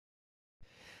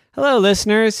Hello,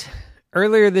 listeners.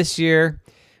 Earlier this year,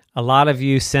 a lot of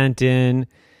you sent in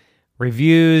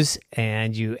reviews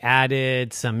and you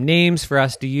added some names for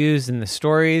us to use in the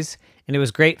stories, and it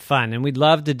was great fun, and we'd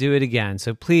love to do it again.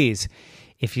 So please,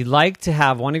 if you'd like to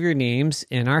have one of your names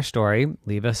in our story,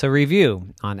 leave us a review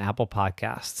on Apple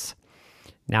Podcasts.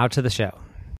 Now to the show.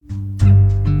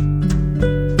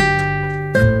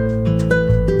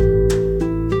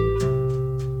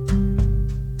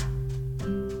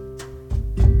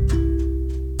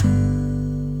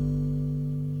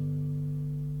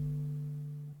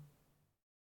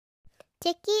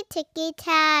 Ticky, ticky,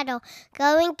 tattle,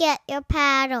 go and get your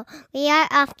paddle. We are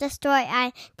off the story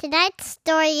island. Tonight's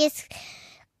story is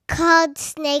called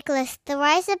Snakeless. There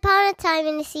was upon a time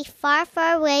in the sea far,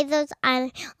 far away those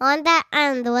islands. On that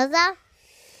island was a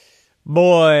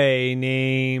boy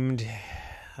named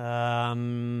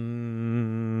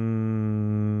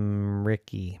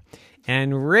Ricky.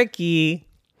 And Ricky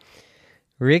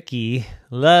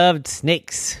loved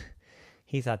snakes.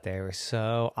 He thought they were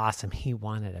so awesome. He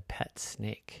wanted a pet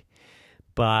snake.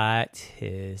 But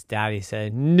his daddy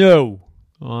said, "No,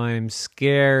 I'm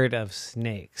scared of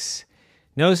snakes.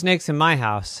 No snakes in my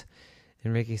house."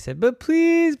 And Ricky said, but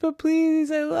please,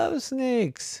 I love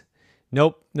snakes."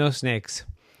 "Nope, no snakes."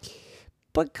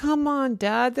 "But come on,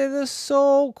 Dad, they're just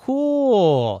so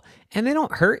cool. And they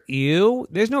don't hurt you.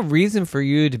 There's no reason for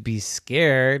you to be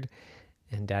scared."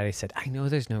 And Daddy said, "I know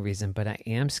there's no reason, but I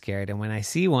am scared. And when I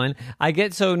see one, I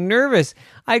get so nervous.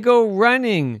 I go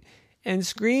running and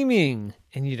screaming.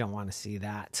 And you don't want to see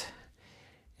that."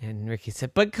 And Ricky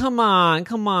said, "But come on.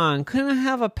 Couldn't I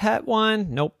have a pet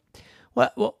one?" "Nope."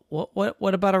 What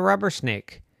about a rubber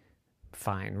snake?"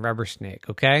 "Fine, rubber snake,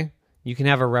 okay? You can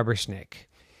have a rubber snake."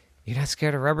 "You're not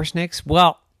scared of rubber snakes?"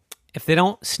 "Well, if they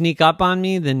don't sneak up on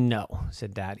me, then no,"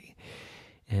 said Daddy.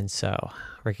 And so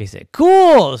Ricky said,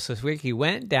 "Cool." So Ricky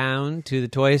went down to the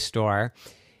toy store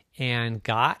and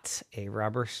got a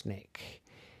rubber snake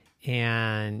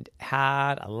and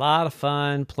had a lot of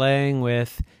fun playing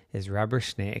with his rubber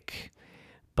snake.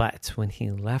 But when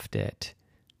he left it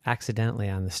accidentally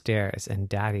on the stairs and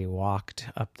Daddy walked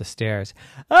up the stairs,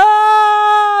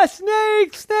 "Ah,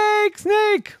 snake!"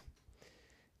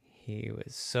 He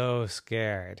was so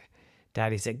scared.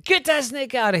 Daddy said, "Get that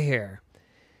snake out of here."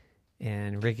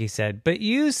 And Ricky said, "But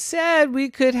you said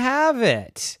we could have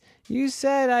it. You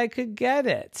said I could get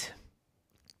it."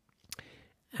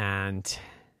 And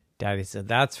Daddy said,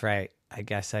 "That's right. I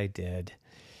guess I did."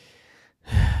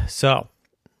 So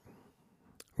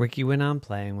Ricky went on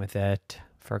playing with it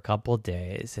for a couple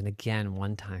days. And again,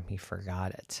 one time he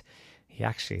forgot it. He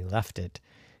actually left it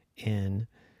in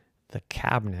the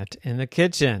cabinet in the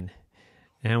kitchen.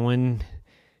 And when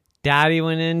Daddy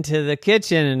went into the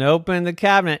kitchen and opened the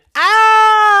cabinet,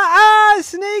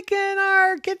 snake in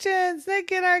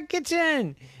our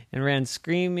kitchen, and ran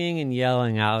screaming and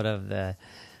yelling out of the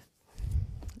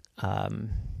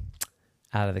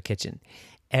kitchen.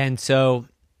 And so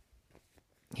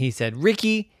he said,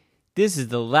 "Ricky, this is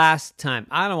the last time.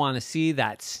 I don't want to see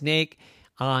that snake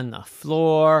on the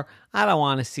floor. I don't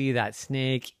want to see that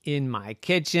snake in my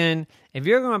kitchen. If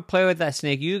you're going to play with that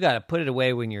snake, you got to put it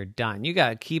away when you're done. You got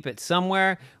to keep it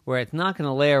somewhere where it's not going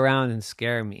to lay around and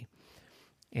scare me."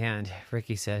 And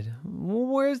Ricky said, "Well,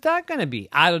 where's that going to be?"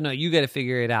 "I don't know. You got to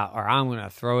figure it out or I'm going to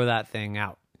throw that thing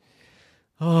out."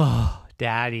 "Oh,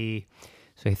 Daddy."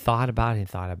 So he thought about it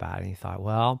and he thought,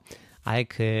 well, I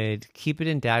could keep it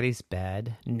in Daddy's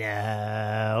bed.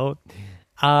 No.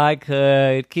 I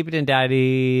could keep it in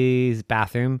Daddy's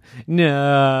bathroom.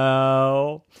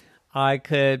 No. I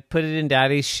could put it in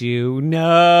Daddy's shoe.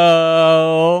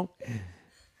 No.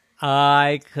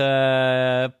 I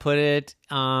could put it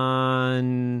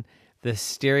on the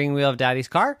steering wheel of Daddy's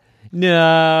car.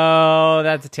 No,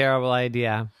 that's a terrible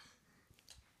idea.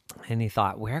 And he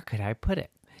thought, where could I put it?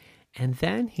 And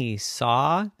then he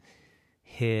saw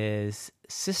his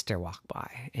sister walk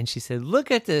by, and she said, "Look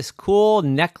at this cool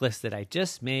necklace that I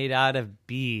just made out of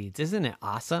beads. Isn't it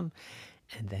awesome?"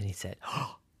 And then he said,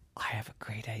 "Oh, I have a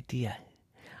great idea.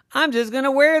 I'm just going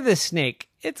to wear this snake.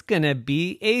 It's going to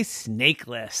be a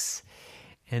snakeless.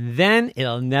 And then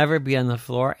it'll never be on the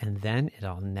floor, and then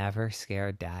it'll never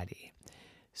scare Daddy."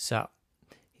 So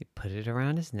he put it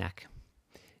around his neck.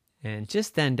 And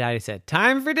just then Daddy said,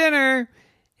 "Time for dinner."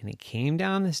 And he came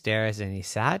down the stairs and he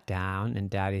sat down,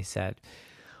 and Daddy said,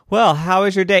 "Well, how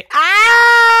was your day?"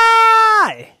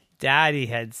 Ah! Daddy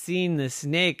had seen the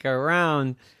snake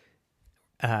around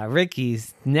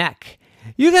Ricky's neck.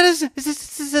 "You got a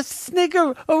snake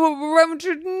around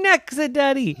your neck," said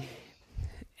Daddy.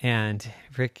 And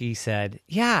Ricky said,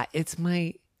 "Yeah, it's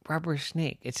my rubber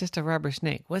snake. It's just a rubber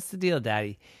snake. What's the deal,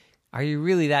 Daddy?" Are you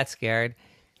really that scared?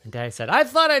 And Daddy said, I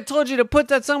thought I told you to put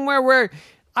that somewhere where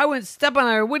I wouldn't step on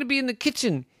it or it wouldn't be in the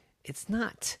kitchen. It's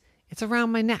not. It's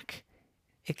around my neck.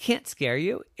 It can't scare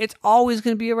you. It's always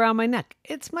going to be around my neck.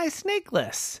 It's my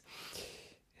snakeless.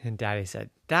 And Daddy said,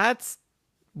 that's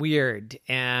weird.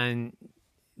 And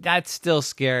that's still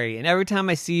scary. And every time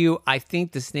I see you, I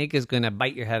think the snake is going to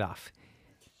bite your head off.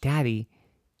 Daddy,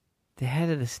 the head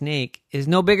of the snake is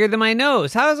no bigger than my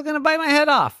nose. How is it going to bite my head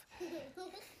off?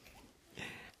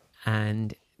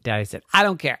 And Daddy said, I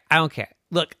don't care. I don't care.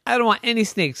 Look, I don't want any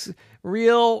snakes,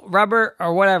 real, rubber,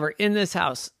 or whatever, in this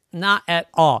house. Not at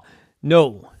all.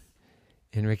 No.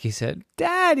 And Ricky said,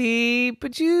 Daddy,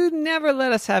 but you never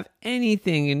let us have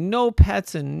anything and no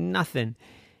pets and nothing.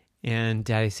 And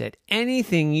Daddy said,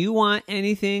 anything you want,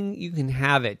 anything, you can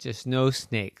have it, just no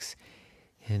snakes.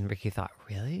 And Ricky thought,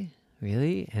 really?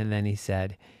 Really? And then he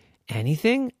said,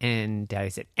 anything? And Daddy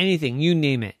said, anything, you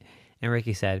name it. And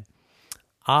Ricky said,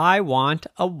 I want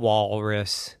a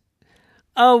walrus.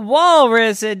 A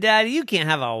walrus, said Daddy. You can't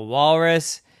have a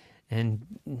walrus. And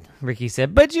Ricky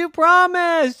said, but you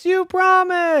promised. You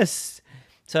promised.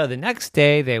 So the next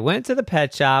day, they went to the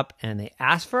pet shop and they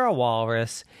asked for a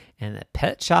walrus. And the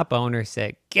pet shop owner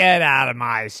said, get out of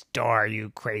my store, you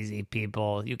crazy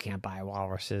people. You can't buy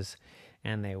walruses.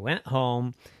 And they went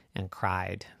home and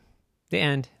cried. The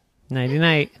end.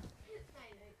 Nighty-night.